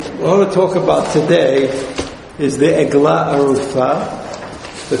What we'll talk about today is the Eglah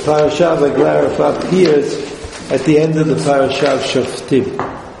Arufah. The parasha of Eglah Arufah appears at the end of the parasha of Shoftim.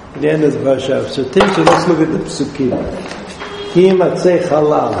 At the end of the parasha of Shoftim, so let's look at the Psukim. Ki matzeh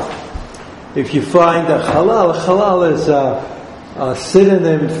halal. If you find a halal is a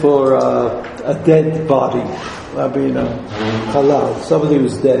synonym for a dead body. I mean, halal, somebody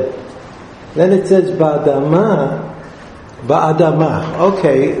who's dead. Then it says ba'adama.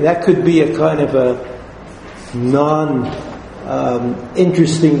 Okay, that could be a kind of a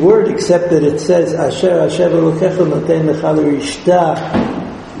interesting word, except that it says Asher Hashem Elokecha noten lecha l'rishta.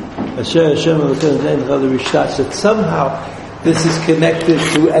 Asher Hashem Elokecha noten lecha l'rishta. So somehow this is connected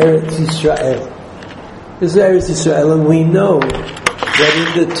to Eretz Yisrael. This is Eretz Yisrael, and we know that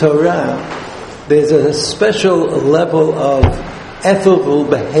in the Torah there's a special level of ethical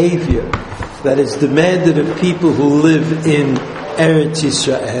behavior that is demanded of people who live in Eretz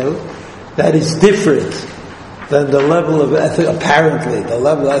Yisrael that is different than the level of apparently the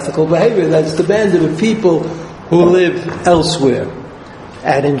level of ethical behavior that's demanded of people who live elsewhere.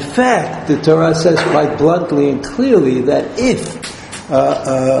 And in fact, the Torah says quite bluntly and clearly that if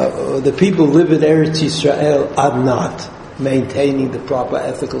the people who live in Eretz Yisrael are not maintaining the proper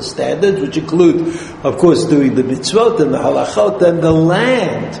ethical standards, which include, of course, doing the mitzvot and the halachot, then the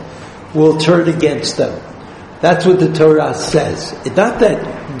land will turn against them. That's what the Torah says. It's not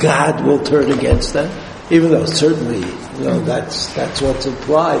that God will turn against them, even though certainly, that's what's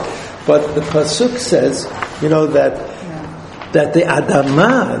implied. But the pasuk says, that the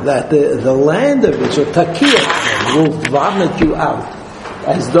Adamah, that the land of Israel, Takiyah, will vomit you out,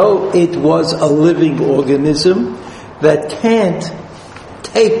 as though it was a living organism that can't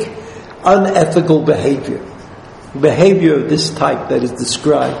take unethical behavior of this type that is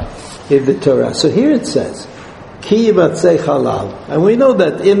described in the Torah. So here it says, Ki yimatzeh halal. And we know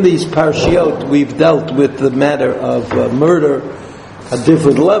that in these parshiot we've dealt with the matter of murder at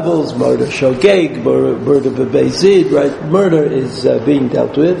different levels, murder shogeg, murder b'beizid, right? Murder is being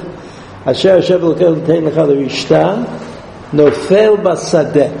dealt with. Asher Hashem Elokecha noten lecha l'rishta, nofel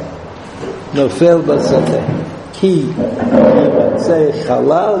basadeh. Ki yimatzeh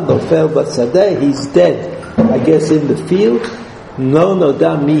halal, nofel basadeh, he's dead, I guess in the field. No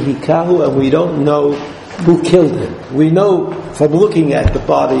noda mi hikahu, and we don't know who killed him. We know from looking at the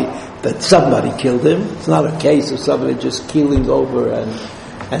body that somebody killed him. It's not a case of somebody just keeling over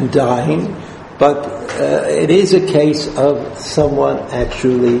and dying, but it is a case of someone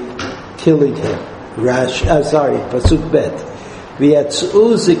actually killing him. Pasuk bet.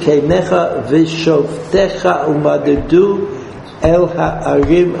 V'yatz'u zikeinecha v'shoftecha umadedu el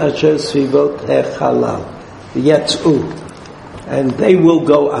ha'arim asher svivot hechalal. V'yatz'u. And they will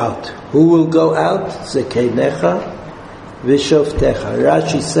go out. Who will go out? Zekeinecha v'shoftecha.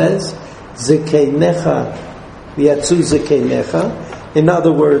 Rashi says, Zekeinecha v'yatzu zekeinecha. In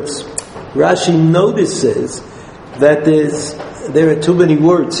other words, Rashi notices that there are too many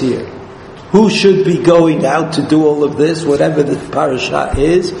words here. Who should be going out to do all of this, whatever the parasha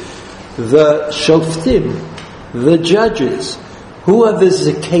is? The shoftim, the judges. Who are the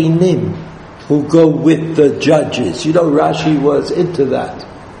zekeinim who go with the judges? Rashi was into that.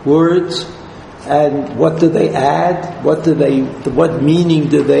 Words, and what do they add? What meaning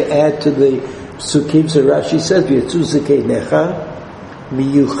do they add to the psukim? So Rashi says, "V'yatzu zekeinecha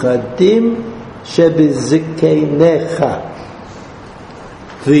miyuchadim shebezekeinecha."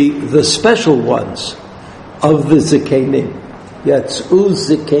 The special ones of the zekeinim. Yatzu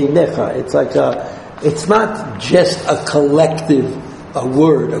zekeinecha. It's not just a collective a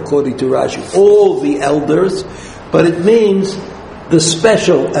word, according to Rashi, all the elders, but it means the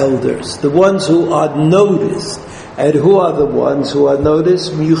special elders, the ones who are noticed. And who are the ones who are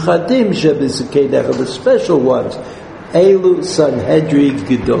noticed? Miyuchadim shebezekeinecha, the special ones. Elu Sanhedri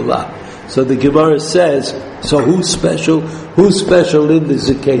Gedolah. So the Gemara says, so who's special? Who's special in the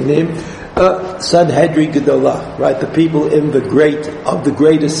Zekeinim? Sanhedri Gedolah, right? The people in the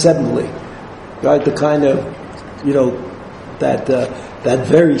great assembly, right? The kind of, that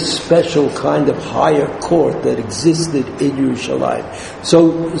very special kind of higher court that existed in Yerushalayim.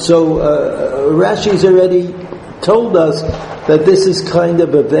 So Rashi's already told us that this is kind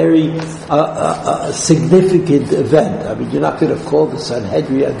of a very significant event. I mean, you're not going to call the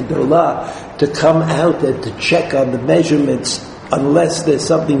Sanhedrin Agdolah to come out and to check on the measurements unless there's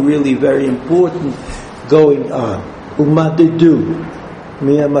something really very important going on. Umadedu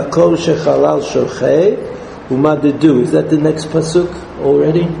mi'amakol shechalal shocheh. Umadedu. Is that the next pasuk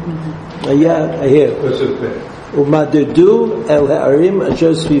already? Mm-hmm. Yeah, I hear. Umadedu el ha'arim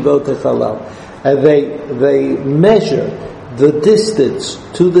asher svivot hechalal. And they measure the distance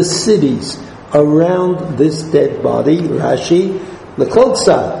to the cities around this dead body, Rashi,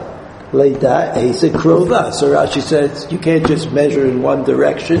 l'koltza, leida eise krova. So Rashi says you can't just measure in one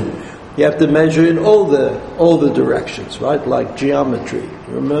direction, you have to measure in all the directions, right? Like geometry,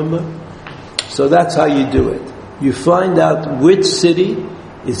 remember? So that's how you do it. You find out which city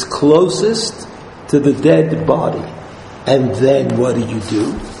is closest to the dead body. And then what do?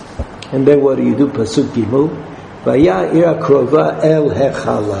 Pasuk Gimel. Vaya ira krova el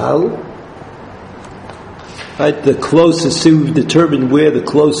hechalal. Right, the closest city, we've determined where the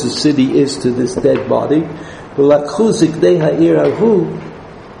closest city is to this dead body. V'lakhu ziknei ha'ir hahu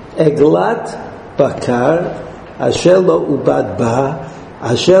eglat bakar asher lo ubad ba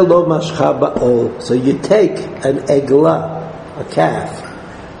asher lo mashcha ba'ol. So you take an eglah, a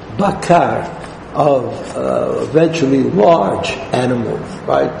calf, bakar, of eventually large animal,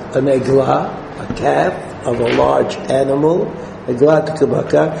 right? An eglah, a calf of a large animal, eglah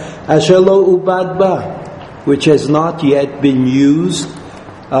bakar asher lo ubad ba, which has not yet been used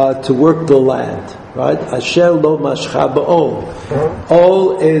to work the land, right? Asher lo mashcha ba'ol.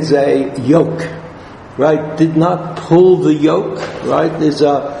 Ol is a yoke, right? Did not pull the yoke, right? There's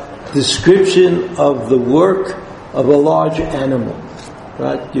a description of the work of a large animal,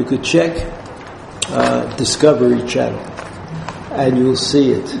 right? You could check Discovery Channel, and you'll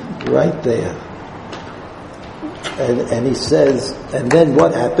see it right there. And he says, and then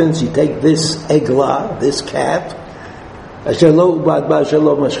what happens? You take this eglah, this calf, asher lo ubad ba asher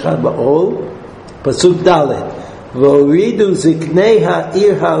lo mashcha ba'ol, pasuk dalet, v'oridu ziknei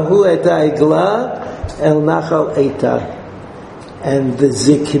ha'ir hahu et ha'eglah el nachal eitan. And the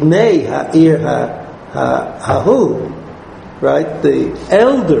ziknei ha'ir hahu, right, the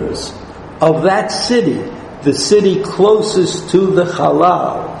elders of that city, the city closest to the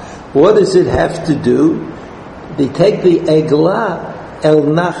halal, what does it have to do? They take the eglah el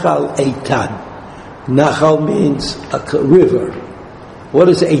nachal eitan. Nachal means a river. What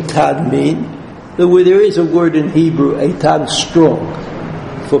does eitan mean? There is a word in Hebrew, eitan, strong,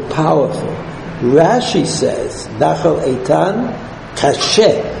 for powerful. Rashi says, nachal eitan,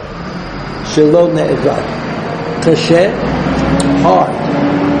 kasheh, shelo ne'evad. Kasheh, hard.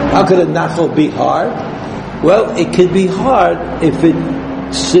 How could a nachal be hard? Well, it could be hard if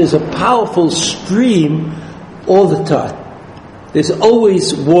there's a powerful stream all the time. There's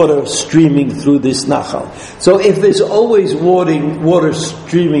always water streaming through this nachal. So if there's always water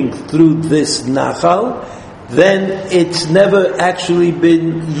streaming through this nachal, then it's never actually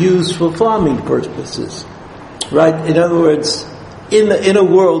been used for farming purposes. Right? In other words, in a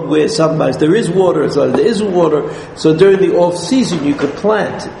world where sometimes there is water, sometimes there isn't water, so during the off season you could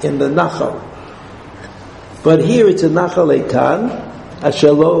plant in the nachal. But here it's a nachal eitan,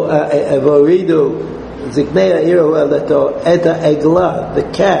 ashalo evoridu ziknei ha'ir eta eglah, the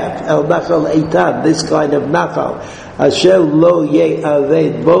calf, el nachal eitan, this kind of nachal, asher lo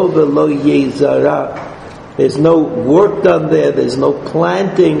ye'aved bo v'lo ye'zara. There's no work done there, there's no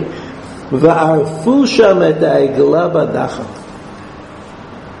planting. V'arfu sham et ha'eglah b'nachal.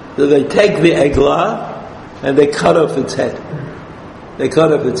 So they take the eglah and they cut off its head. They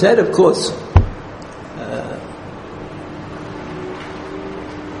cut off its head, of course.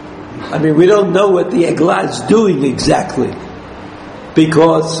 We don't know what the eglah is doing exactly,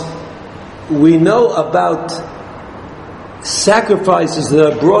 because we know about sacrifices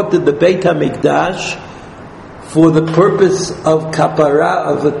that are brought to the Beit HaMikdash for the purpose of kapara,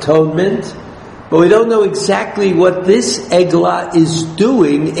 of atonement, but we don't know exactly what this eglah is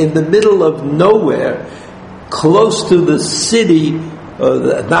doing in the middle of nowhere, close to the city, or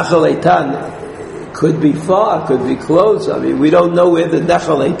the Nachal Eitan. Could be far, could be close. We don't know where the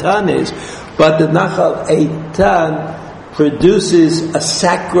Nachal Eitan is, but the Nachal Eitan produces a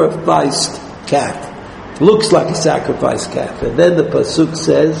sacrificed calf. Looks like a sacrificed calf. And then the pasuk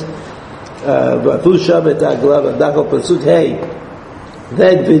says, "V'avusham et ha'eglah v'nachal." Pasuk hey.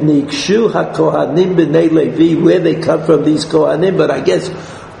 Then v'nikshu haKohanim b'nei Levi, where they come from, these Kohanim, but I guess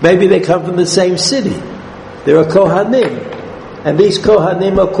maybe they come from the same city. There are Kohanim. And these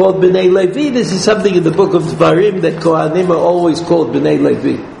Kohanim are called B'nai Levi. This is something in the book of Dvarim, that Kohanim are always called B'nai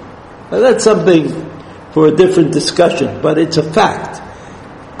Levi. Now that's something for a different discussion, but it's a fact.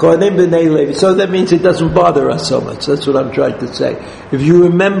 Kohanim B'nai Levi. So that means it doesn't bother us so much. That's what I'm trying to say. If you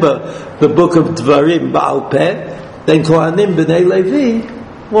remember the book of Dvarim, Ba'al Peh, then Kohanim B'nai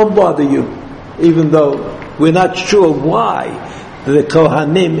Levi won't bother you, even though we're not sure why the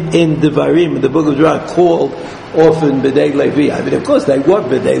Kohanim in Dvarim, in the book of Dvarim, called often B'nai Levi. Of course they were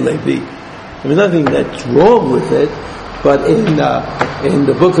B'nai Levi. Nothing that's wrong with it, but in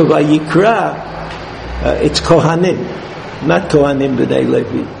the book of Vayikra, it's Kohanim. not Kohanim b'nei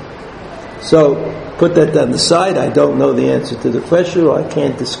Levi. So, put that on the side. I don't know the answer to the question, or I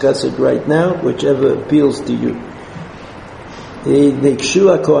can't discuss it right now, whichever appeals to you. Nikshu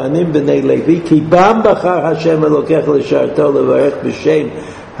HaKohanim b'nei Levi, ki bam b'char Hashem elokech l'sharto levarech b'shem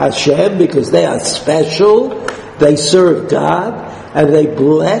Hashem, because they are special, they serve God, and they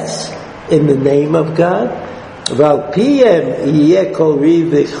bless in the name of God. Val piem yeh kol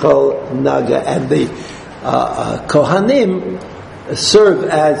riv v'chol naga, and the Kohanim serve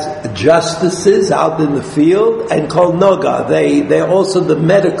as justices out in the field, and kol naga, they're also the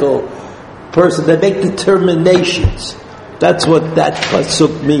medical person. They make determinations. That's what that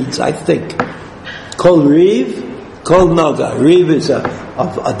pasuk means, I think. Kol riv, kol naga. Riv is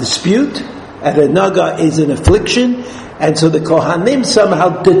a dispute, and a naga is an affliction. And so the Kohanim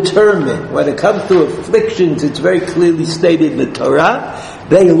somehow determine, when it comes to afflictions, it's very clearly stated in the Torah,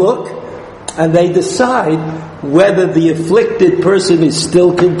 they look and they decide whether the afflicted person is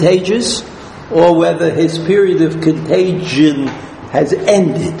still contagious or whether his period of contagion has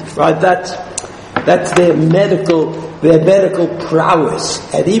ended. Right? That's their medical prowess.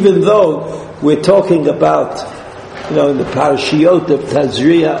 And even though we're talking about, in the parashiot of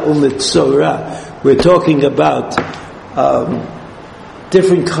Tazria Umetzorah, we're talking about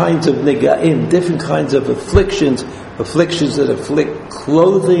different kinds of negaim, different kinds of afflictions that afflict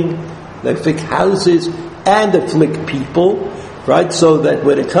clothing, that afflict houses, and afflict people, right? So that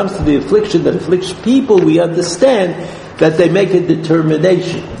when it comes to the affliction that afflicts people, we understand that they make a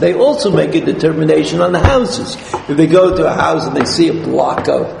determination. They also make a determination on the houses. If they go to a house and they see a block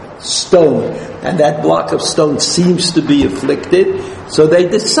of stone, and that block of stone seems to be afflicted, so they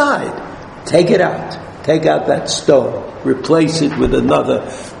decide, take it out. Take out that stone, replace it with another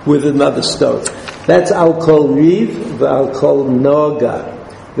stone. That's al kol riv, al kol noga.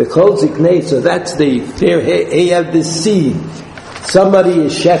 The kol ziknei, so that's the fair. He have the seed. Somebody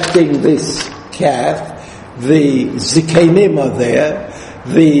is shechting this calf. The zikenim are there.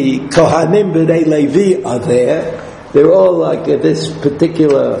 The kohanim b'nei Levi are there. They're all like at this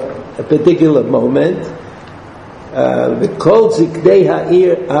particular moment. The kol ziknei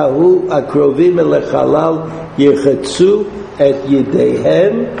ha'ir ahu akrovim elechalal yechatzu et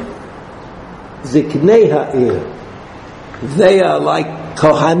yedehem. Ziknei ha'ir, they are like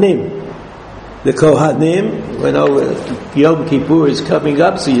kohanim. The kohanim, when Yom Kippur is coming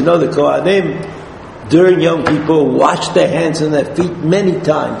up, so the kohanim during Yom Kippur wash their hands and their feet many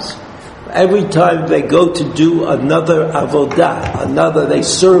times. Every time they go to do another avodah, they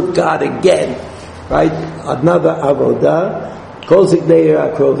serve God again. Right? Another avodah. Kol ziknei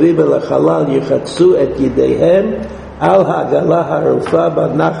akrovim elechalal yechatzu et yedehem al ha'agalah ha'arufa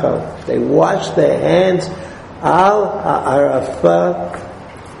b'nachal. They wash their hands al ha'arufa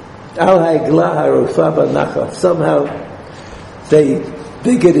b'nachal. Somehow they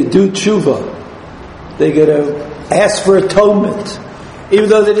get to do tshuva. They get to ask for atonement, even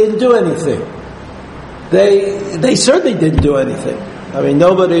though they didn't do anything. They certainly didn't do anything. I mean,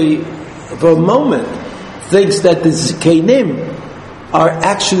 nobody for a moment thinks that the Zikanim are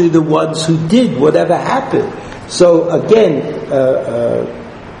actually the ones who did whatever happened. So again,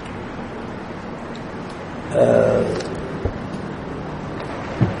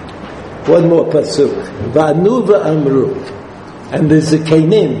 one more pasuk. Va'anu va'amru. And the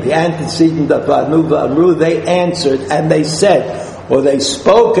Zikanim, the antecedent of Va'anu va'amru, they answered and they said, or they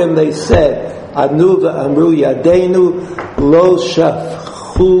spoke and they said, Anu va'amru yadeinu lo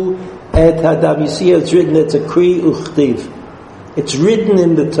shafchu et hadam. You see, it's written, it's a kri uchtiv. It's written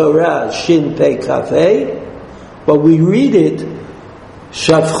in the Torah, Shin Pei Kaf Hei, but we read it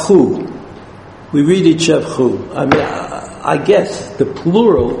shavchu. We read it shavchu. I mean, I guess the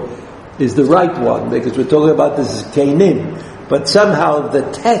plural is the right one because we're talking about the zikanim, but somehow the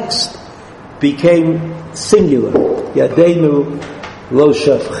text became singular. Yadeinu lo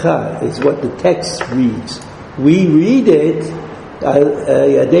shavcha is what the text reads. We read it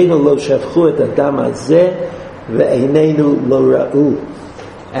Yadeinu lo shavchu et adam hazeh ve'einenu lo ra'u,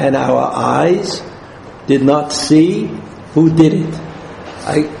 and our eyes did not see who did it.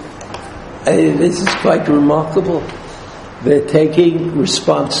 This is quite remarkable. They're taking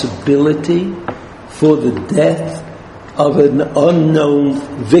responsibility for the death of an unknown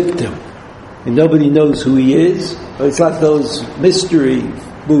victim. And nobody knows who he is. It's like those mystery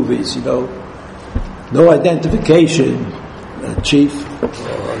movies, no identification, chief,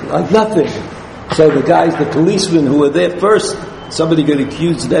 like nothing. So the policemen who were there first, somebody could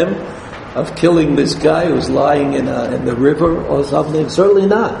accuse them of killing this guy who's lying in the river or something. Certainly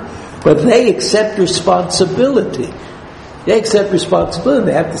not. But they accept responsibility. They accept responsibility.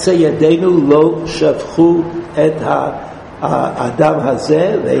 They have to say, Yadeinu lo shavchu et Adam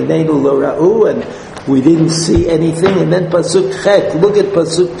Hazeh, Veinenu Lo Ra'u, and we didn't see anything. And then Pasuk Chet, look at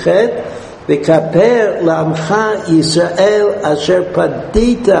Pasuk Chet, V'kaper L'amcha Yisrael Asher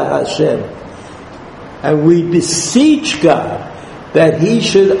Padita Hashem. And we beseech God that He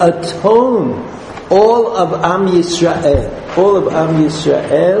should atone all of Am Yisrael,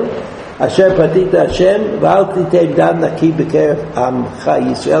 Asher Padita Hashem, V'al Titein Dam Naki B'kerev Amcha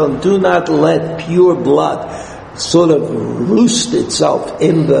Yisrael, and do not let pure blood sort of roost itself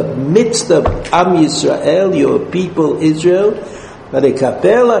in the midst of Am Yisrael, your people Israel,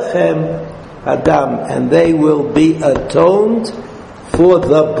 V'lekaper lachem Adam, and they will be atoned for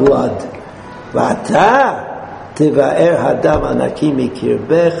the blood. V'ata Tiva'er Hadam Anaki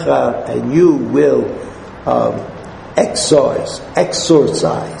Mikirbecha, and you will exorcise,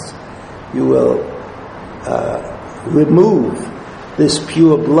 you will remove this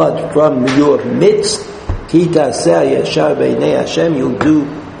pure blood from your midst. Ki taseh yashar b'nei Hashem, you'll do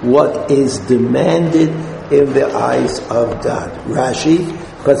what is demanded in the eyes of God. Rashi,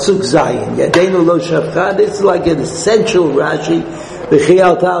 Pasuk Zayin, Yadeinu lo shafcha, this is like an essential Rashi.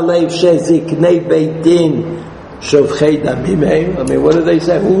 V'chiyalta alev sheziknei beit din shovchei damim heim. I mean, what do they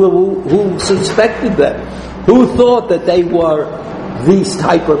say? Who suspected them? Who thought that they were these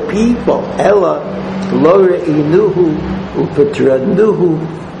type of people? Ella lo reinuhu upatranuhu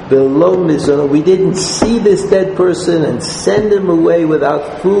below mizana. We didn't see this dead person and send him away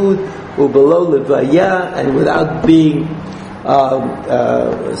without food, or below levaya, and without being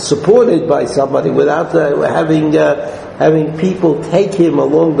supported by somebody, without having people take him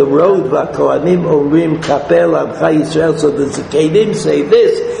along the road. V'kohanim omrim kapel amcha Yisrael. So the Zakenim say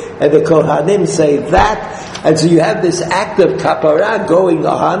this, and the Kohanim say that, and so you have this act of kapara going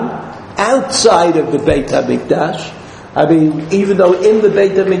on outside of the Beit HaMikdash. I mean, even though in the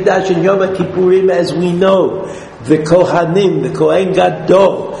Beit HaMikdash in Yom Kippurim, as we know, the Kohanim, the Kohen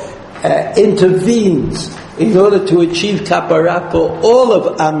Gadol, intervenes in order to achieve kapara for all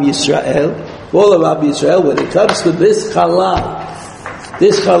of Am Yisrael. When it comes to this halal,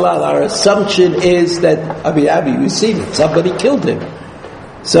 our assumption is that, we see that somebody killed him,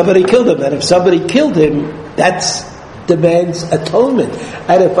 and if somebody killed him, that demands atonement.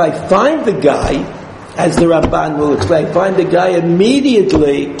 And if I find the guy, as the Ramban will explain, find the guy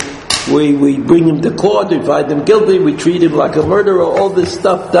immediately, we bring him to court, we find him guilty, we treat him like a murderer, all this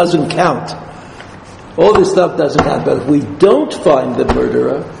stuff doesn't count. But if we don't find the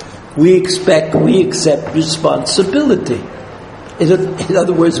murderer, we accept responsibility. In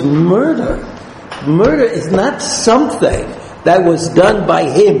other words, murder is not something that was done by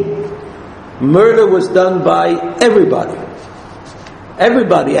him. Murder was done by everybody,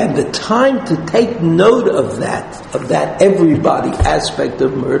 and the time to take note of that everybody aspect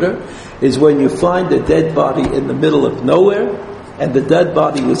of murder is when you find a dead body in the middle of nowhere, and the dead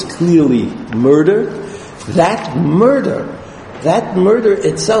body was clearly murdered. That murder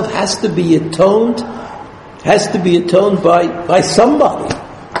itself has to be atoned by somebody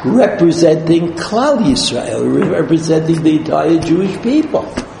representing Klal Yisrael, representing the entire Jewish people.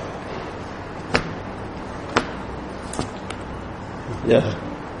 Yeah.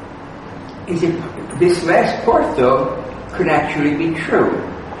 Is it this last part though could actually be true?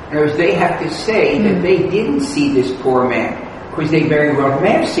 In other words, they have to say that they didn't see this poor man, because they very well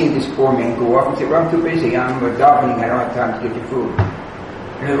may have seen this poor man go off and say, "Well, I'm too busy. I'm davening. I don't have time to get your food."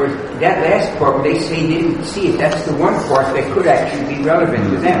 In other words, that last part, when they say they didn't see it, that's the one part that could actually be relevant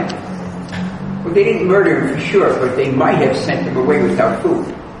to them. Well, they didn't murder him for sure, but they might have sent him away without food.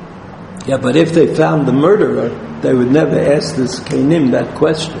 Yeah, but if they found the murderer, they would never ask the Zakenim that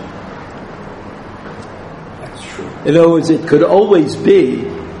question. That's true. In other words, it could always be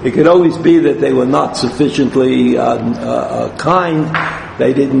that they were not sufficiently kind.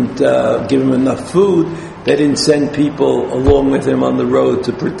 They didn't give him enough food. They didn't send people along with him on the road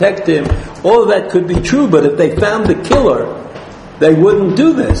to protect him. All of that could be true, but if they found the killer, they wouldn't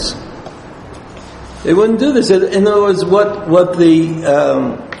do this. In other words, what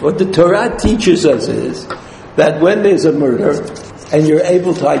the Torah teaches us is that when there's a murder and you're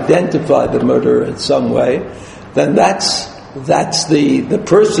able to identify the murderer in some way, then that's the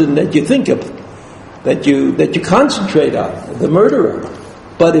person that you think of, that you concentrate on, the murderer.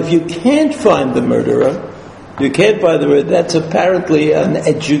 But if you can't find the murderer, that's apparently an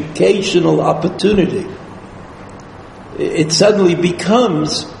educational opportunity. It suddenly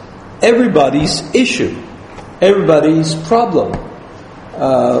becomes everybody's issue, everybody's problem,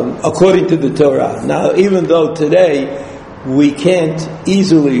 according to the Torah. Now, even though today we can't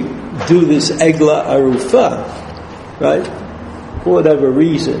easily do this egla arufa, right? for whatever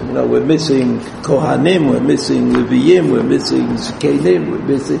reason, we're missing Kohanim, we're missing Leviyim, we're missing Zkenim, we're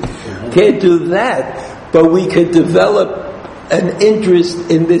missing, can't do that, but we could develop an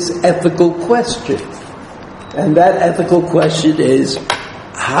interest in this ethical question. And that ethical question is,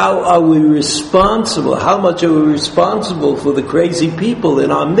 how are we responsible? How much are we responsible for the crazy people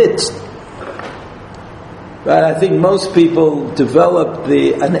in our midst? Right? I think most people develop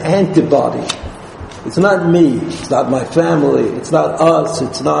an antibody. It's not me, it's not my family, it's not us,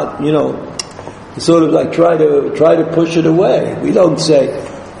 it's not, sort of like try to push it away. We don't say,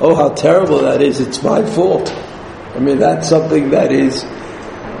 oh, how terrible that is, it's my fault. I mean, that's something that is,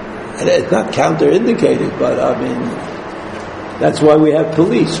 it's not counterindicated, but I mean, that's why we have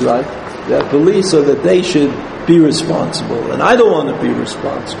police, right? We have police so that they should be responsible, and I don't want to be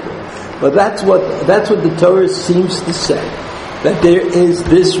responsible. But that's what the Torah seems to say. That there is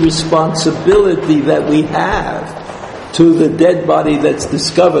this responsibility that we have to the dead body that's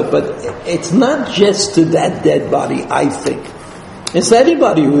discovered. But it's not just to that dead body, I think. It's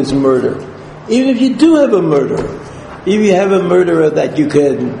anybody who is murdered. Even if you do have a murderer. Even if you have a murderer that you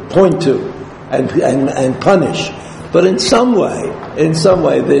can point to and punish. But in some way,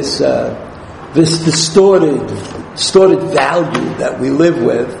 this distorted value that we live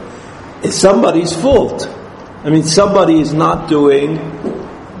with is somebody's fault. I mean, somebody is not doing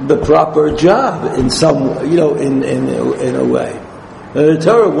the proper job in some, in a way. And the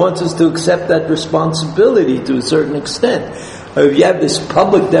Torah wants us to accept that responsibility to a certain extent. If you have this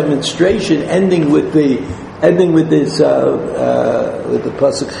public demonstration ending with this with the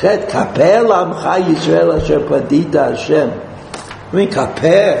pasuk Chet, Kaper Lamcha Yisrael Asher Padita Hashem. I mean,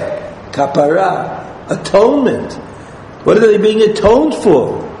 kapara, atonement. What are they being atoned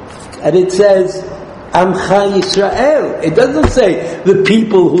for? And it says, Amcha Yisrael. It doesn't say the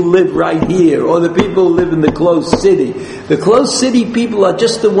people who live right here or the people who live in the closed city. The closed city people are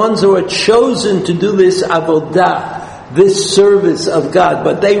just the ones who are chosen to do this avodah, this service of God,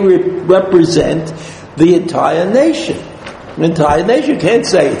 but they represent the entire nation. The entire nation can't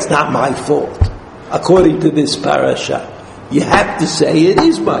say it's not my fault, according to this parasha. You have to say it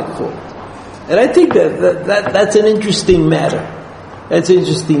is my fault. And I think that's an interesting matter. That's an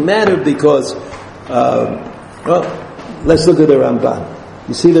interesting matter because let's look at the Ramban.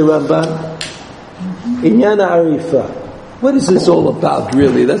 You see the Ramban? Inyan Arifa. What is this all about,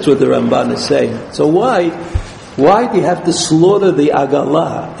 really? That's what the Ramban is saying. So why do you have to slaughter the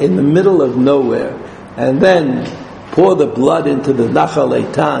Agalah in the middle of nowhere and then pour the blood into the Nachal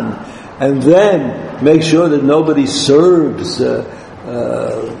Eitan and then make sure that nobody serves,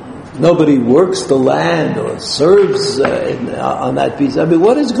 nobody works the land or serves on that piece? I mean,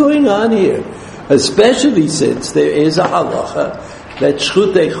 what is going on here? Especially since there is a halacha that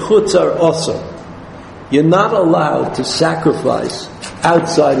shchutei chutz are awesome. You're not allowed to sacrifice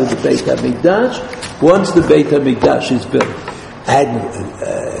outside of the Beit HaMikdash once the Beit HaMikdash is built. And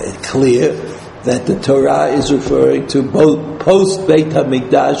it's clear that the Torah is referring to both post Beit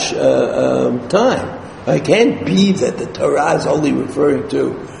HaMikdash time. It can't be that the Torah is only referring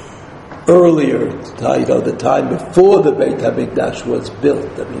to earlier, the time before the Beit HaMikdash was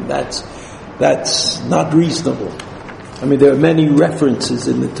built. I mean, that's not reasonable. I mean, there are many references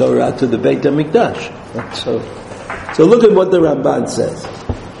in the Torah to the Beit HaMikdash. So look at what the Ramban says.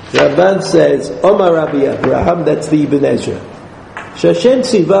 The Ramban says, Omar Rabbi Abraham, that's the Ibn Ezra. Shashem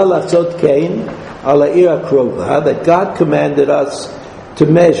tziva lachzot kein ala ira krova, that God commanded us to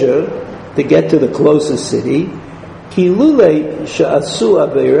measure, to get to the closest city. Ki lulei sha'asu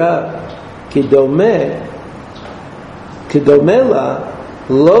aveira kidome la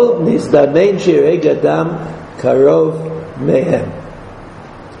lo nizdamen shirei gadam karov mehem.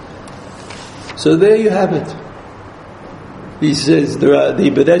 So there you have it. He says, the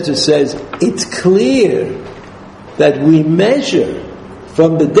Ibn Ezra says, it's clear that we measure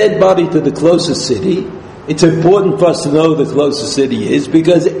from the dead body to the closest city. It's important for us to know the closest city is,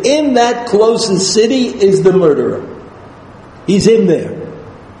 because in that closest city is the murderer. He's in there.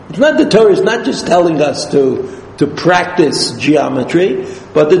 It's not, the Torah is not just telling us to practice geometry,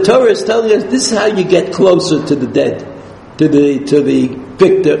 but the Torah is telling us this is how you get closer to the dead, to the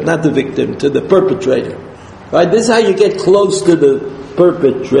victim, not the victim, to the perpetrator. Right? This is how you get close to the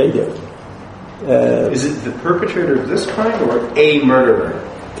perpetrator. Is it the perpetrator of this crime or a murderer?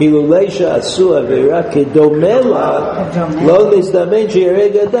 In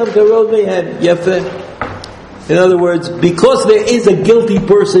other words, because there is a guilty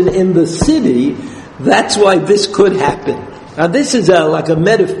person in the city, that's why this could happen. Now this is like a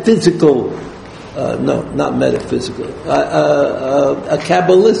metaphysical, not metaphysical, a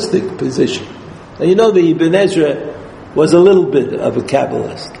Kabbalistic position. Now, you know, the Ibn Ezra was a little bit of a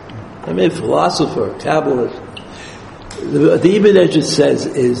Kabbalist. I mean, philosopher, Kabbalist. The Ibn Ezra says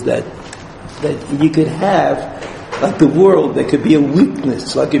is that you could have, like the world, there could be a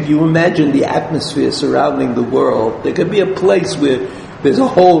weakness. Like if you imagine the atmosphere surrounding the world, there could be a place where there's a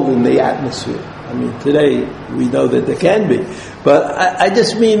hole in the atmosphere. I mean, today we know that there can be. But I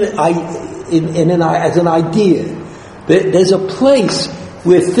just mean, as an idea, there's a place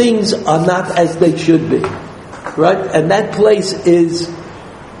where things are not as they should be. Right? And that place is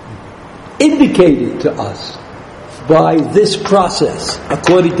indicated to us by this process,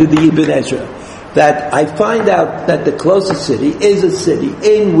 according to the Ibn Ezra, that I find out that the closest city is a city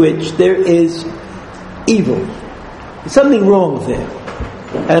in which there is evil. There's something wrong there.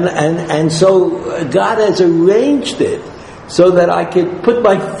 And so God has arranged it so that I can put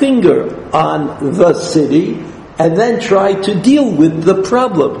my finger on the city and then try to deal with the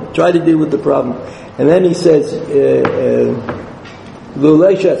problem. And then he says,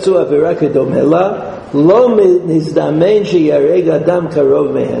 Lulei shatzu avera kedomela lo nizdamen sheyareg adam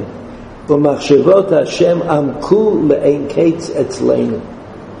karov mehem u'machshavot Hashem amku le'ein kates etzleinu.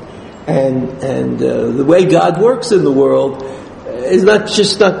 And the way God works in the world is not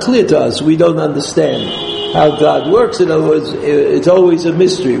clear to us. We don't understand how God works. In other words, it's always a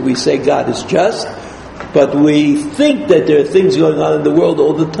mystery. We say God is just, but we think that there are things going on in the world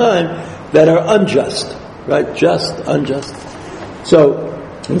all the time that are unjust, right? Just, unjust. So,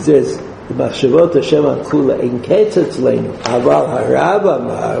 he says, "Machshavot Hashem Kula in Ketzetzleinu Aval Harabam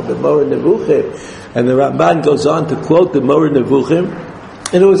B'Moreh Nevuchim," and the Ramban goes on to quote the Moreh Nevuchim,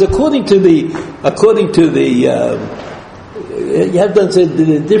 and it was according to the you have to say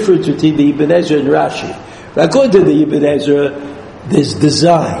the difference between the Ibn Ezra and Rashi. According to the Ibn Ezra, there's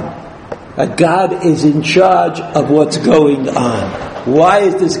design. God is in charge of what's going on. Why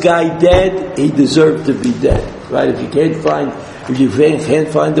is this guy dead? He deserved to be dead, right? If you can't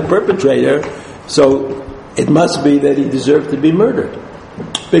find the perpetrator, so it must be that he deserved to be murdered.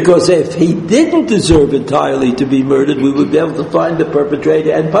 Because if he didn't deserve entirely to be murdered, we would be able to find the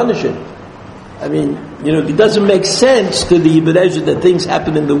perpetrator and punish him. I mean, it doesn't make sense to the Ibn Ezra that things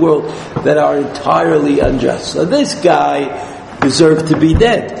happen in the world that are entirely unjust. So this guy deserved to be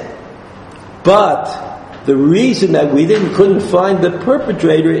dead. But the reason that we couldn't find the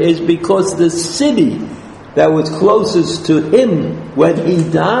perpetrator is because the city that was closest to him when he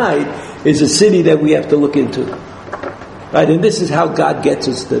died is a city that we have to look into. Right? And this is how God gets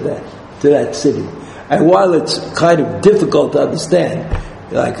us to that city. And while it's kind of difficult to understand,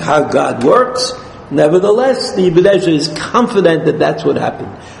 like how God works, nevertheless, the Ibn Ezra is confident that that's what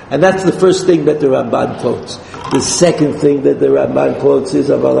happened. And that's the first thing that the Ramban quotes. The second thing that the Ramban quotes is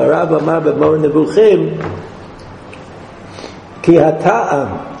Aval Harav Amar B'Moreh Nevuchim Ki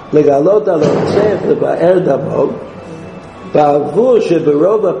Hata'am Legalot Al Rotzech Leba'er Damo Ba'avur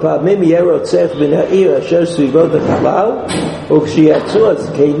Sheberov HaPa'amim Yeh Rotzech Min Ha'ir Asher Svivot HaChalal U'Kshiatzu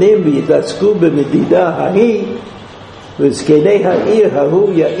HaZkenim V'Yitlasku B'Medida Ha'hi V'Zkenei Ha'ir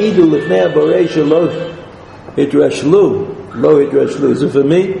Ha'hu Ya'idu L'fnei HaBorei Shelo Hidrashlu. Lo Hidrashlu. Is it for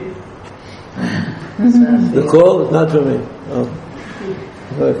me? The call is not for me. Oh.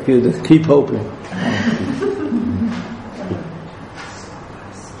 Keep hoping.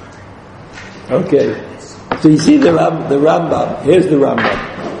 Okay. So you see the Rambam. Here's the Rambam.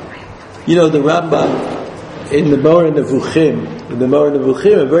 The Rambam in the Moreh Nevuchim. In the Moreh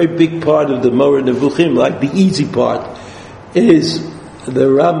Nevuchim, a very big part of the Moreh Nevuchim, like the easy part, is the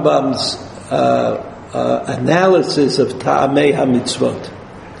Rambam's analysis of Ta'amei HaMitzvot.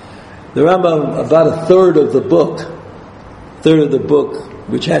 The Rambam, about a third of the book,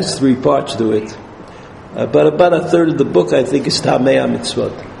 which has 3 parts to it, but about a third of the book, I think, is Ta'amei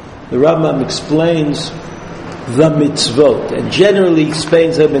HaMitzvot. The Rambam explains the mitzvot, and generally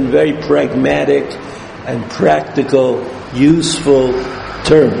explains them in very pragmatic and practical, useful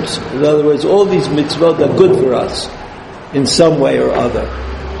terms. In other words, all these mitzvot are good for us in some way or other.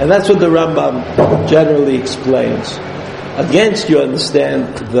 And that's what the Rambam generally explains. Against, you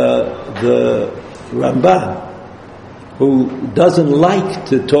understand, the Ramban, who doesn't like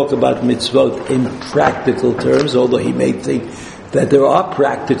to talk about mitzvot in practical terms, although he may think that there are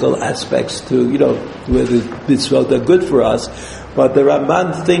practical aspects to, where the mitzvot are good for us, but the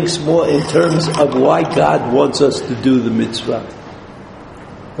Ramban thinks more in terms of why God wants us to do the mitzvah.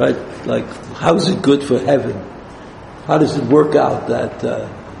 Right? Like, how is it good for heaven? How does it work out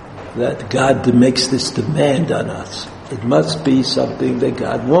that God makes this demand on us? It must be something that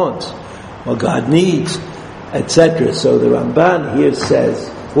God wants, or God needs, etc. So the Ramban here says,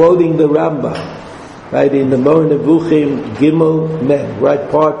 quoting the Rambam, right, in the Moreh Nevuchim Gimel Mem, right,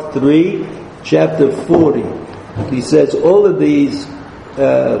 part 3, chapter 40, He says all of these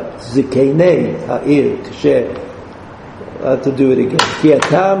zikenei ha'ir kasher. I have to do it again.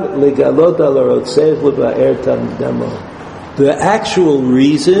 The actual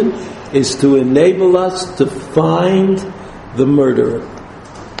reason is to enable us to find the murderer.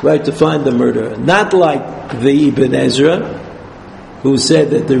 Right, to find the murderer. Not like the Ibn Ezra, who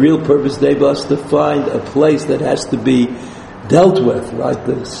said that the real purpose enables us to find a place that has to be dealt with, right?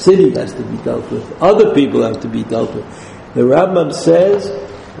 The city has to be dealt with. Other people have to be dealt with. The Rambam says,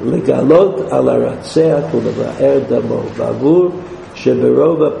 "Legalot ala ratzeach uleva'er damo bavur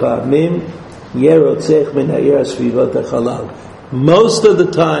sheberova pa'amim yerotzech min ha'ir asvivot hachalal." Most of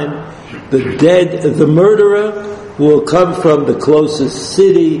the time, the murderer will come from the closest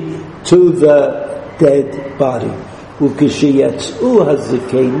city to the dead body. Ukeshiyatz'u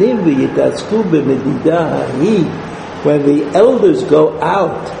hazikenim v'yitasku b'medida ha'hi. When the elders go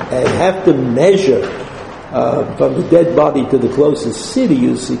out and have to measure from the dead body to the closest city,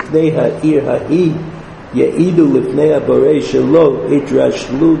 Yusiknei ha'ir ha'i ye'idu lifnei ha'borei shelo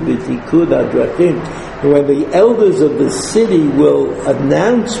itrashlu b'tikud hadrachim. When the elders of the city will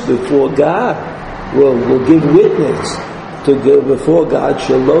announce before God, will give witness to go before God,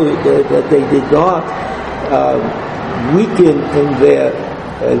 shelo, that they did not weaken in their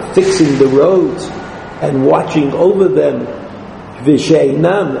fixing the roads and watching over them,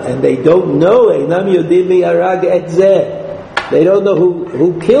 v'sheinam, and they don't know, einam yodim mi harag et zeh, they don't know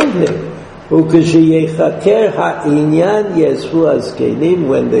who killed him. Ukeshiyechaker ha'inyan yesfu hazkenim,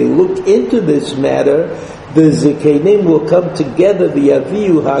 when they look into this matter, the zikenim will come together,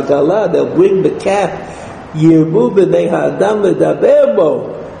 v'yaviu ha'gala, they'll bring the calf, yirbu b'nei ha'adam ledaber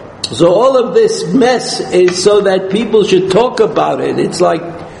bo. So all of this mess is so that people should talk about it. It's like,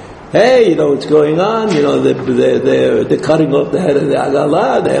 hey, you know what's going on? You know, they're cutting off the head of the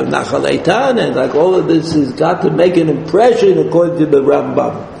Agala, they have Nachal Eitan, and like all of this has got to make an impression according to the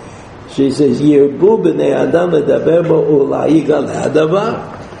Rambam. She says, Yirbu b'nei adam ledaber bo u'la'iga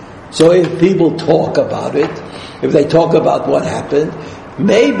le'adava. So if people talk about it, if they talk about what happened,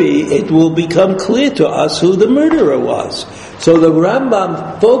 maybe it will become clear to us who the murderer was. So the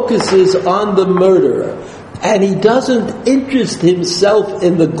Rambam focuses on the murderer, and he doesn't interest himself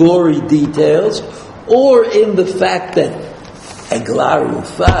in the gory details or in the fact that Eglar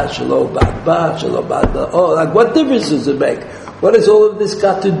Ufa, Shalo Badba, Shalo Badba, oh, like what difference does it make? What has all of this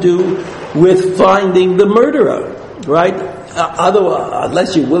got to do with finding the murderer, right? Otherwise,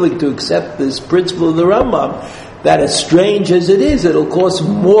 unless you're willing to accept this principle of the Rambam, that as strange as it is, it'll cause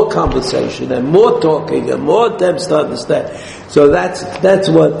more conversation and more talking and more attempts to understand. So that's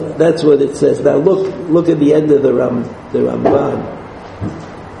what it says. Now look at the end of the Ramban.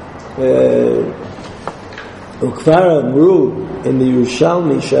 Ukvar amru in the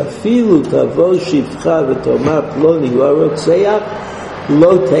Yerushalmi shafilu tavo shivcha v'tomar ploni hu harotzeach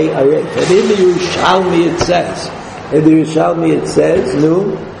lo te'arek. And in the Yerushalmi it says,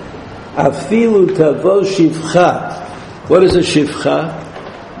 afilu tavo shivcha. What is a shivcha?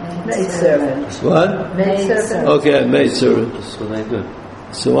 Maid servant. What? Maid servant. Okay, maid servant.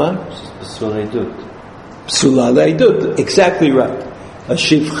 So what? Psula leidut. Exactly right. A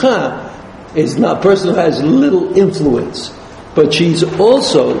shivcha is not a person who has little influence, but she's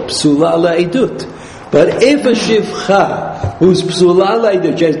also psula leidut. But if a shivcha who's psula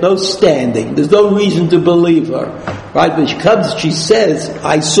leidut, she has no standing, there's no reason to believe her, right? When she comes, she says,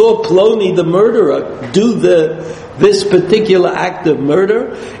 "I saw Ploni the murderer do this particular act of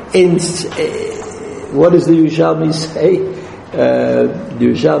murder." What does the Yerushalmi say? The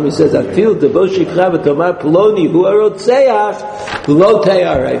Yerushalmi says, "I feel tavo shivcha v'tomar Ploni hu harotzeach lo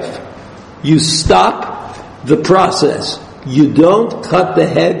te'aref." You stop the process. You don't cut the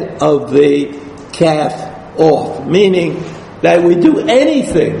head of the calf off. Meaning that we do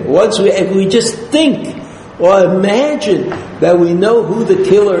anything if we just think or imagine that we know who the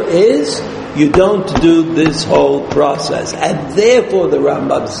killer is, you don't do this whole process. And therefore the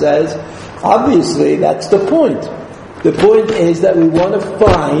Rambam says, obviously that's the point. The point is that we want to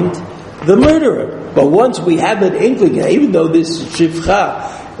find the murderer. But once we have an inkling, even though this shivcha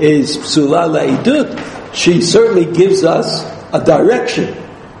is psula leidut, she certainly gives us a direction.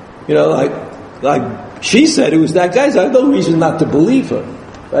 You know, like she said it was that guy, so I have no reason not to believe her.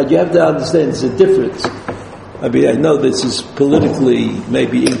 Right? You have to understand there's a difference. I mean, I know this is politically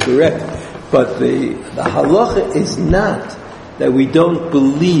maybe incorrect, but the halacha is not that we don't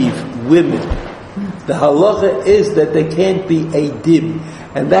believe women. The halacha is that they can't be eidim.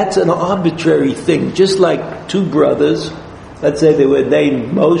 And that's an arbitrary thing. Just like two brothers, let's say they were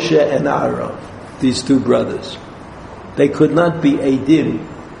named Moshe and Aaron, these two brothers. They could not be eidim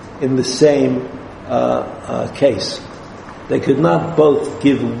in the same case. They could not both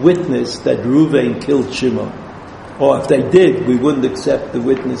give witness that Reuven killed Shimon. Or if they did, we wouldn't accept the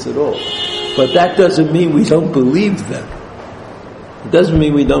witness at all. But that doesn't mean we don't believe them. It doesn't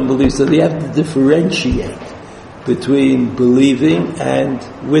mean we don't believe. So they have to differentiate between believing and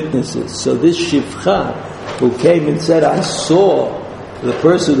witnesses. So this Shifcha, who came and said, I saw the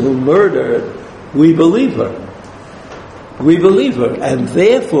person who murdered, we believe her. We believe her. And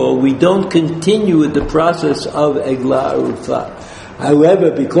therefore, we don't continue with the process of Eglah Arufah.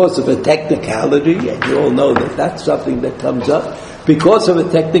 However, because of a technicality, and you all know that that's something that comes up, because of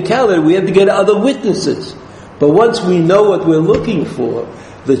a technicality, we have to get other witnesses. But once we know what we're looking for,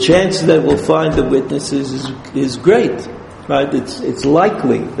 the chance that we'll find the witnesses is great, right? It's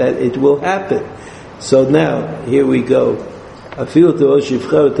likely that it will happen. So now, here we go. Afilu to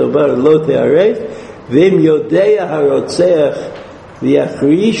Oshivcha v'tobar lo te'aref v'im yodei harotzeach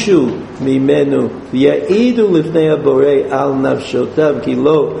v'yachrishu mimenu v'ya'idu lifnei haborei al nafshotav ki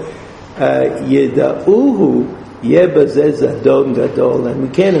lo yeda'uhu yebazeh zadon gadol. And we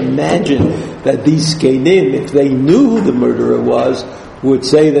can't imagine that these Zkenim, if they knew who the murderer was, would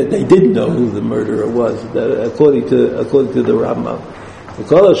say that they didn't know who the murderer was, according to the Rambam.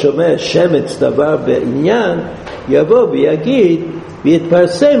 וכל השומע שמץ דבר בעניין יבוא ויגיד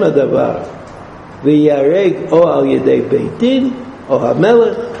ויתפרסם הדבר ויהרג או על ידי בית דין או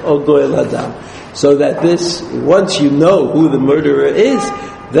המלך או גואל אדם. So that this, once you know who the murderer is,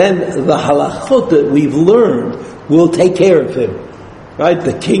 then the halachot that we've learned will take care of him. Right?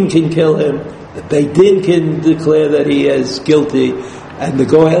 The king can kill him, the Beit Din can declare that he is guilty, and the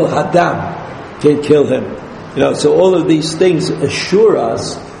Goel Hadam can kill him. So all of these things assure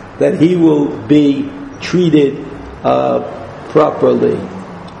us that he will be treated properly.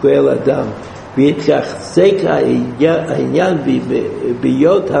 Goel Adam. ויתחזק העניין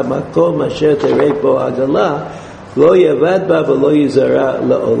ביות המקום אשר תראה בו עגלה לא יבד בה ולא יזרע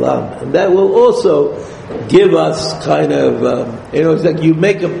לעולם. And that will also give us kind of, it's like you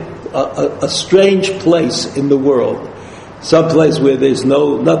make a strange place in the world. Some place where there's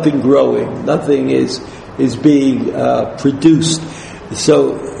nothing growing, nothing is being produced.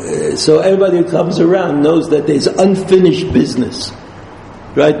 So everybody who comes around knows that there's unfinished business,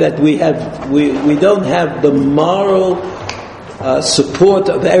 right? That we don't have the moral support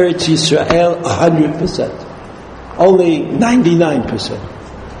of Eretz Yisrael 100%, only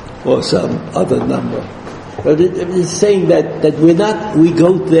 99%, or some other number. But it's saying that we're not. We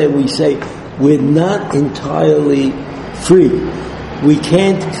go there, we say we're not entirely free. We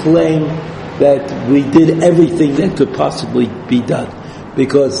can't claim that we did everything that could possibly be done,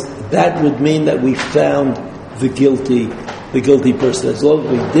 because that would mean that we found the guilty person. As long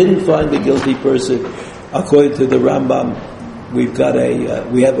as we didn't find the guilty person, according to the Rambam, we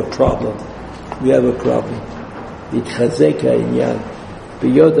have a problem. We have a problem. Yitchazek ha'inyan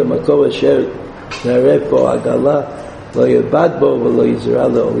b'yod ha'makom asher naref bo agala lo yebad bo v'lo yizra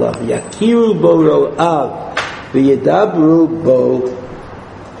le'olam yakiru bo ro'av v'yedabru bo.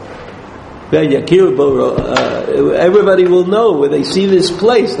 Everybody will know when they see this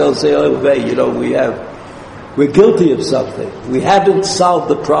place. They'll say, "Oh, we're guilty of something. We haven't solved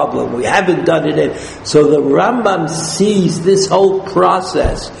the problem. We haven't done it yet." So the Rambam sees this whole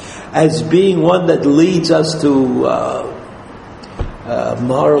process as being one that leads us to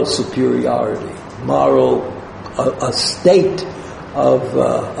moral superiority, a state of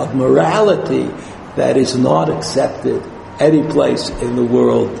morality that is not accepted any place in the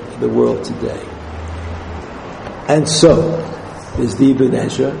world today. And so there's the Ibn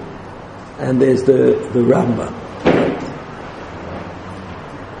Ezra and there's the Rambam.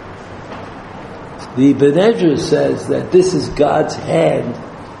 The Ibn Ezra says that this is God's hand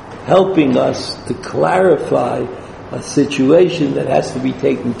helping us to clarify a situation that has to be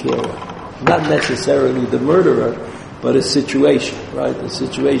taken care of. Not necessarily the murderer, but a situation, right? A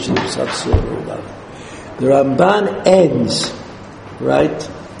situation of some sort or another. The Ramban ends, right?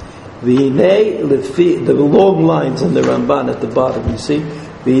 The long lines in the Ramban at the bottom, you see?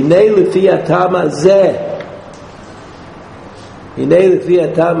 V'hinei lefi hatam hazeh. Hinei lefi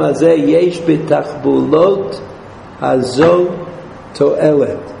hatam hazeh yesh b'tachbulot hazo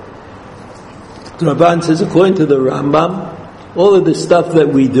to'elet. The Ramban says, according to the Rambam, all of the stuff that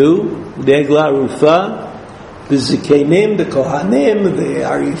we do, the Eglah Arufah, the Zkenim, the Kohanim, the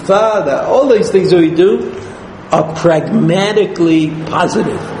Arifah, all these things that we do are pragmatically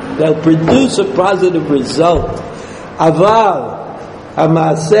positive. They'll produce a positive result. Aval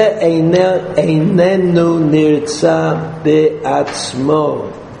Hamaseh einenu nirtza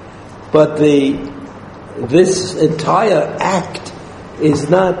be'atzmo. But this entire act is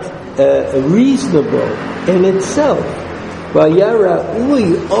not reasonable in itself. והיה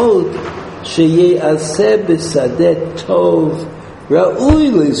ראוי עוד שיעשה בשדה טוב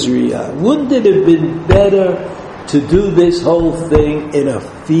ראוי לזריעה. Wouldn't it have been better to do this whole thing in a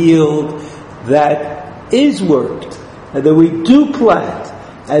field that is worked, and that we do plant,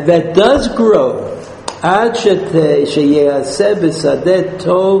 and that does grow, עד שיעשה בשדה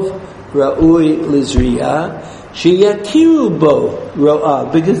טוב ראוי לזריעה, שיכירו בו רואה,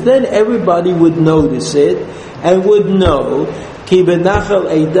 because then everybody would notice it, and would know, כי בנחל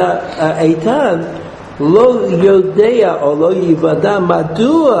איתן לא יודע או לא יוודע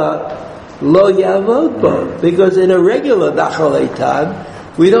מדוע לא יעבוד בו, because in a regular נחל איתן,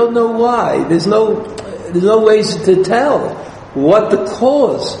 we don't know why. There's no ways to tell what the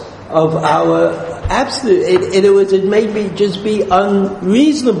cause of our abstinence. It made me just be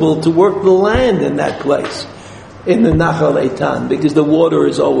unreasonable to work the land in that place, in the Nachal Eitan, because the water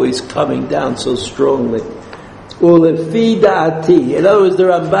is always coming down so strongly. Ulefi da'ati. In other words, the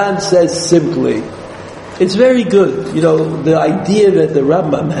Ramban says simply, it's very good. The idea that the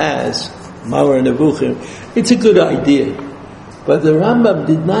Rambam has, Ma'or Nevuchim, it's a good idea. But the Rambam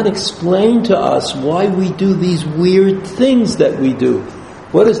did not explain to us why we do these weird things that we do.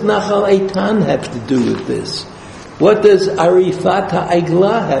 What does Nachal Eitan have to do with this? What does Arifat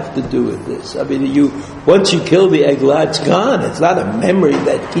HaEglah have to do with this? I mean, once you kill the Eglah, it's gone. It's not a memory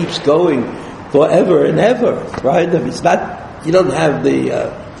that keeps going forever and ever, right? I mean, it's not. You don't have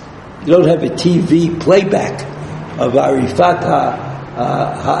a TV playback of Arifat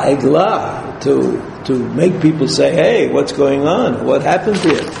HaEglah to make people say, "Hey, what's going on? What happened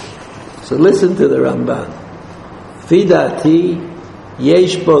here?" So listen to the Ramban. Fidati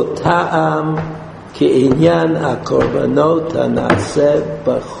yesh bo ta'am כעניין הקורבנות הנעשה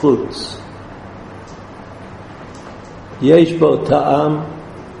בחוץ. יש בו טעם.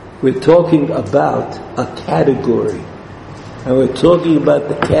 We're talking about a category. And we're talking about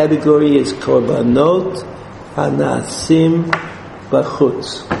the category is korbanot hana'asim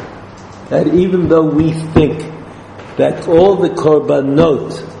b'chutz. That even though we think that all the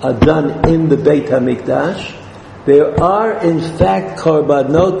korbanot are done in the Beit HaMikdash, there are in fact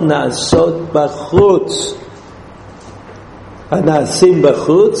korbanot na'asot b'chutz. Hana'asim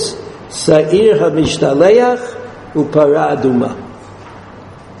b'chutz, sa'ir ha'mishtaleach u'para aduma.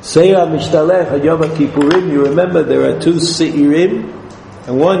 Seir ha'mishtaleach on Yom Kippurim, you remember there are two seirim,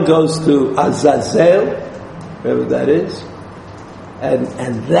 and one goes to Azazel, wherever that is, and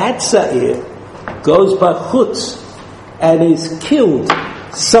that sa'ir goes b'chutz and is killed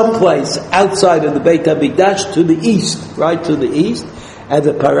someplace outside of the Beit HaMikdash to the east, right to the east. And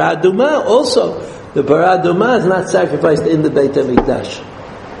the Paraduma also, the Paraduma is not sacrificed in the Beit HaMikdash.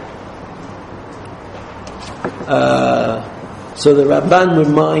 So the Ramban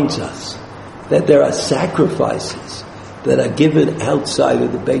reminds us that there are sacrifices that are given outside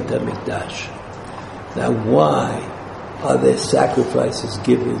of the Beit HaMikdash. Now why are there sacrifices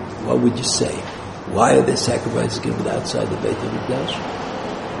given? What would you say? Why are there sacrifices given outside the Beit HaMikdash?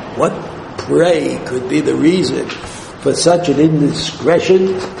 What, pray, could be the reason for such an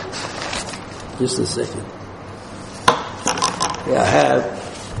indiscretion? Just a second. Here I have.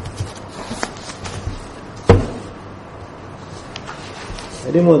 I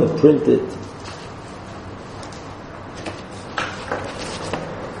didn't want to print it.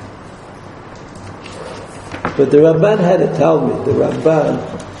 But the Ramban had a Talmud. The Ramban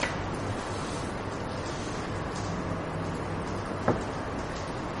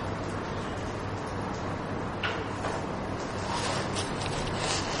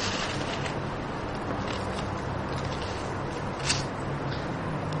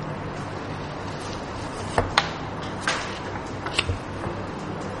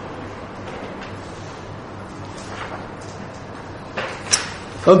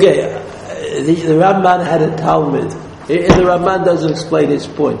Okay, the Ramban had a Talmud. The Ramban doesn't explain his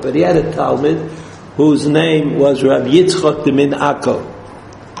point, but he had a Talmud whose name was Rav Yitzchok de Min Akko.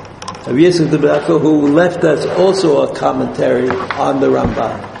 Rav Yitzchok de Min Akko, who left us also a commentary on the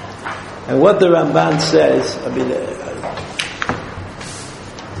Ramban. And what the Ramban says,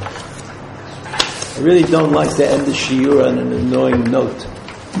 I really don't like to end the shiur on an annoying note,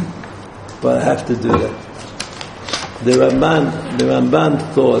 but I have to do that. The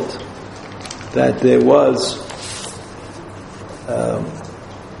Ramban thought that there was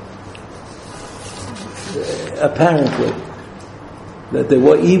apparently that there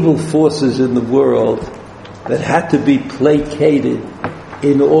were evil forces in the world that had to be placated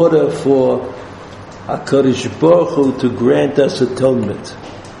in order for HaKadosh Baruch Hu to grant us atonement.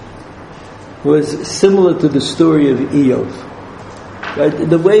 It was similar to the story of Eov. Right?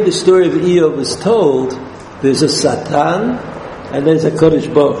 The way the story of Eov is told, there's a Satan and there's a Kodesh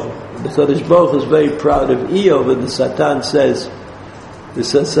Baruch Hu. The Kodesh Baruch Hu is very proud of Eov, and the Satan says,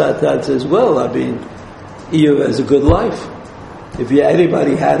 well, I mean, Eov has a good life. If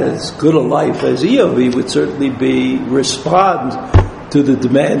anybody had as good a life as Eov, he would certainly respond to the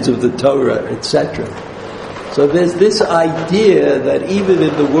demands of the Torah, etc. So there's this idea that even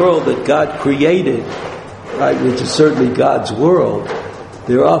in the world that God created, right, which is certainly God's world,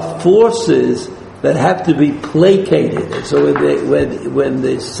 there are forces that have to be placated. And so when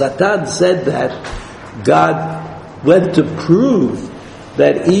the Satan said that, God went to prove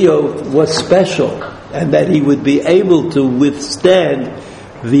that Eov was special and that he would be able to withstand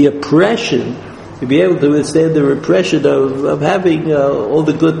the oppression, to be able to withstand the repression of having all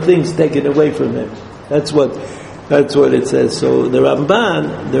the good things taken away from him. That's what it says. So the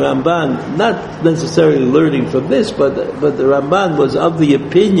Ramban, not necessarily learning from this, but the Ramban was of the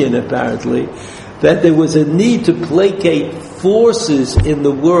opinion, apparently, that there was a need to placate forces in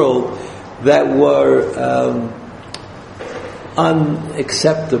the world that were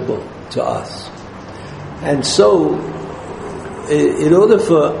unacceptable to us. And so, in order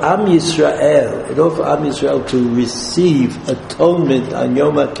for Am Yisrael to receive atonement on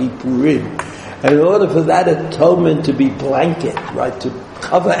Yom Kippurim, and in order for that atonement to be blanket, right, to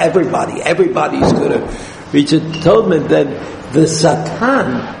cover everybody's going to reach atonement, then the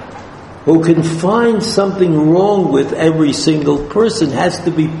Satan, who can find something wrong with every single person, has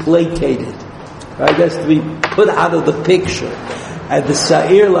to be placated, right? Has to be put out of the picture. And the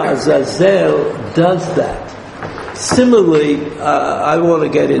Sa'ir La'azazel does that. Similarly, I want to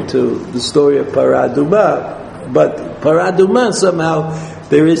get into the story of Paraduma, but Paraduma somehow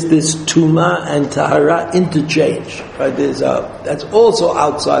there is this Tuma and Tahara interchange, right? That's also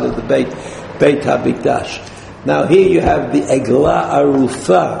outside of the Beit HaMikdash. Now here you have the Eglah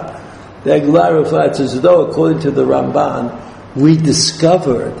Arufah. The Eglah Arufah, it's as though, according to the Ramban, we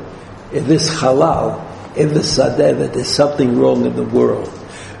discovered in this halal, in the Sadeh, that there's something wrong in the world.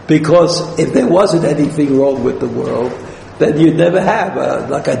 Because if there wasn't anything wrong with the world, then you'd never have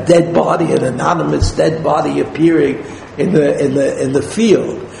like a dead body, an anonymous dead body appearing in the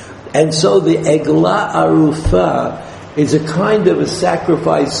field. And so the Eglah Arufah is a kind of a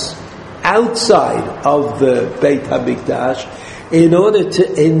sacrifice outside of the Beit HaMikdash in order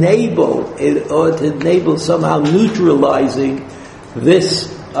to enable somehow neutralizing this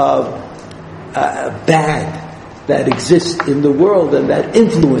bad that exists in the world and that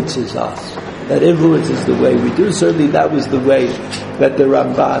influences us, that influences the way we do. Certainly that was the way that the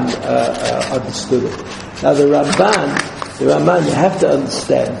Ramban understood it. Now the Ramban, you have to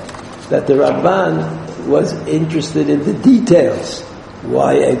understand that the Ramban was interested in the details.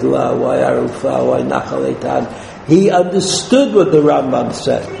 Why Eglah, why Arufah, why Nachal Eitan. He understood what the Rambam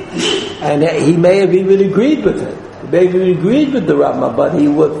said. And he may have even agreed with it. He may have even agreed with the Rambam, but he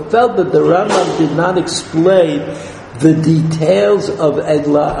felt that the Rambam did not explain the details of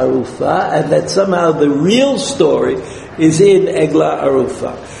Eglah Arufah, and that somehow the real story is in Eglah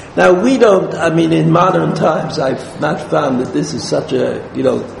Arufah. Now in modern times I've not found that this is such a,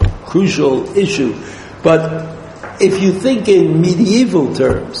 crucial issue, but if you think in medieval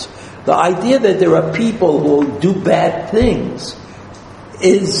terms, the idea that there are people who do bad things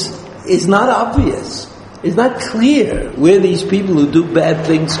is not obvious. It's not clear where these people who do bad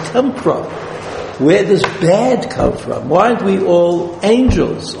things come from. Where does bad come from? Why aren't we all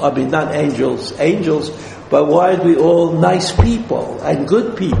angels? I mean, not angels, but why aren't we all nice people and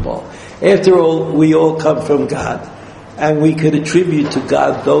good people? After all, we all come from God. And we could attribute to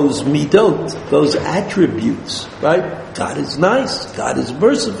God those midot, those attributes, right? God is nice, God is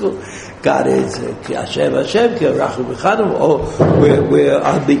merciful, God is Hashem, Rachum V'Chanun. We're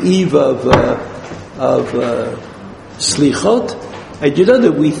on the eve of Slichot. And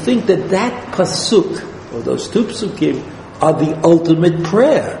that we think that pasuk, or those two psukim, are the ultimate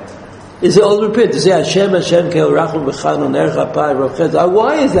prayer. Is the ultimate prayer to say Hashem, Rachum V'Chanun, Erech Hapai, Rochez.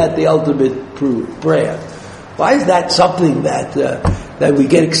 Why is that the ultimate prayer? Why is that something that we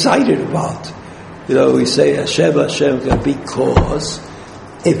get excited about? We say Hashem, because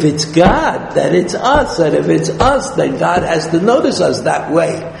if it's God, then it's us, and if it's us, then God has to notice us that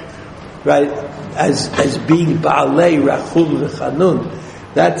way, right? As being Baalei Rachum V'Chanun.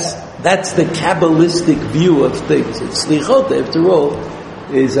 That's the Kabbalistic view of things. And Slichot, after all,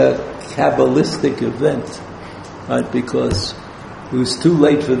 is a Kabbalistic event, right? Because it was too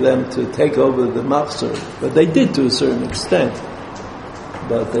late for them to take over the Machzor, but they did to a certain extent.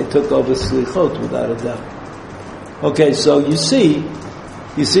 But they took over Slichot without a doubt. Okay, so you see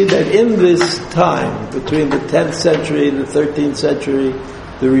you see that in this time, between the 10th century and the 13th century,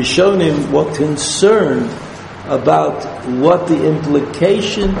 the Rishonim were concerned about what the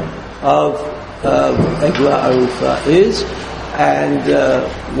implication of Eglah Arufa is, and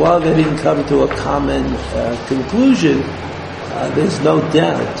while they didn't come to a common conclusion, there's no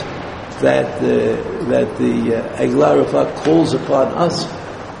doubt that the Eglah Arufa calls upon us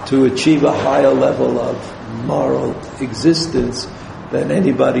to achieve a higher level of moral existence than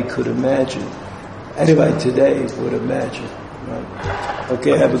anybody could imagine. Anybody today would imagine. Right?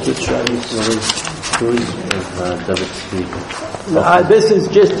 Okay, have a good Shabbos. This is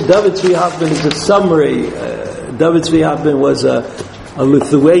just, David Zvi Hoffman is a summary. David Zvi Hoffman was a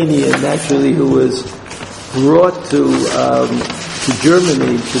Lithuanian, actually, who was brought to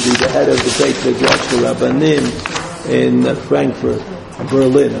Germany to be the head of the Beit Midrash Rabbanim in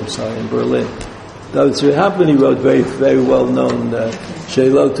Berlin. David Zvi Hoffman, he wrote very, very well-known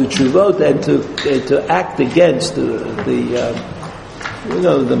Sheilot Utshuvot, and to act against the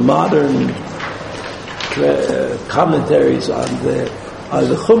modern commentaries on the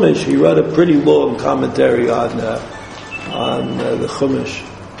Chumash. He wrote a pretty long commentary on the Chumash,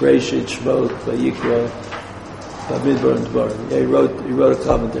 Bereshit, Shmot, Vayikra, Bamidbar, and Dvarim. He wrote a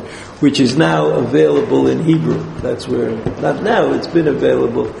commentary, which is now available in Hebrew. That's where, not now, it's been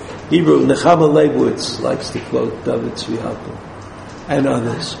available. Hebrew. Nechama Leibowitz likes to quote David Zvi Hoffman and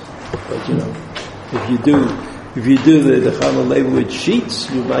others. But if you do the Nechama Leibowitz sheets,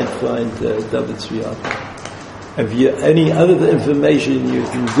 you might find David Zvi Hoffman. If you any other information, you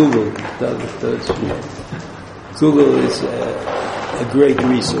can Google David Zvi Hoffman. Google is a great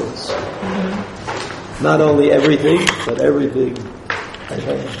resource. Not only everything, but everything at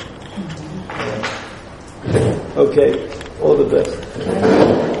hand. Okay, all the best.